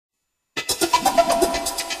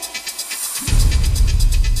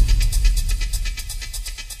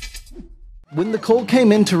When the call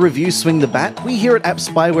came in to review Swing the Bat, we here at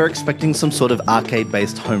AppSpy were expecting some sort of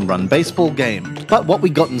arcade-based home run baseball game. But what we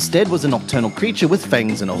got instead was a nocturnal creature with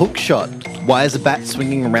fangs and a hook shot. Why is a bat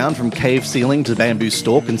swinging around from cave ceiling to bamboo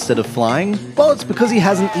stalk instead of flying? Well, it's because he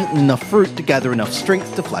hasn't eaten enough fruit to gather enough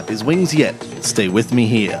strength to flap his wings yet. Stay with me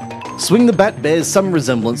here. Swing the Bat bears some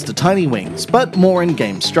resemblance to Tiny Wings, but more in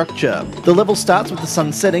game structure. The level starts with the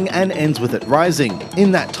sun setting and ends with it rising.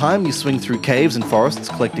 In that time, you swing through caves and forests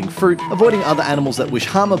collecting fruit, avoiding other animals that wish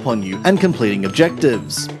harm upon you, and completing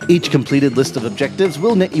objectives. Each completed list of objectives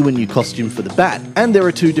will net you a new costume for the bat, and there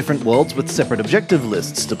are 2 different worlds with separate objective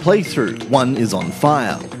lists to play through. One is on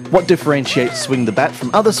fire. What differentiates Swing the Bat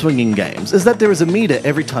from other swinging games is that there is a meter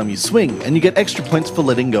every time you swing, and you get extra points for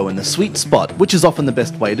letting go in the sweet spot, which is often the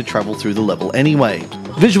best way to travel through the level anyway.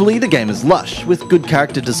 Visually, the game is lush, with good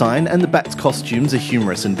character design, and the bat's costumes are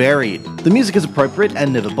humorous and varied. The music is appropriate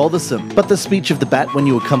and never bothersome, but the speech of the bat when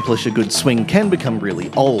you accomplish a good swing can become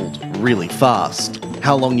really old, really fast.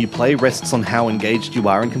 How long you play rests on how engaged you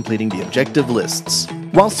are in completing the objective lists.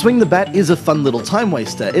 While Swing the Bat is a fun little time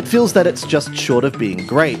waster, it feels that it's just short of being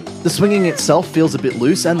great. The swinging itself feels a bit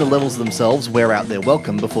loose and the levels themselves wear out their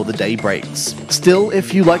welcome before the day breaks. Still,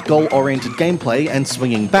 if you like goal-oriented gameplay and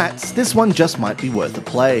swinging bats, this one just might be worth a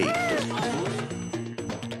play.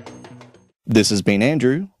 This has been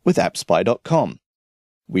Andrew with AppSpy.com.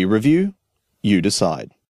 We review, you decide.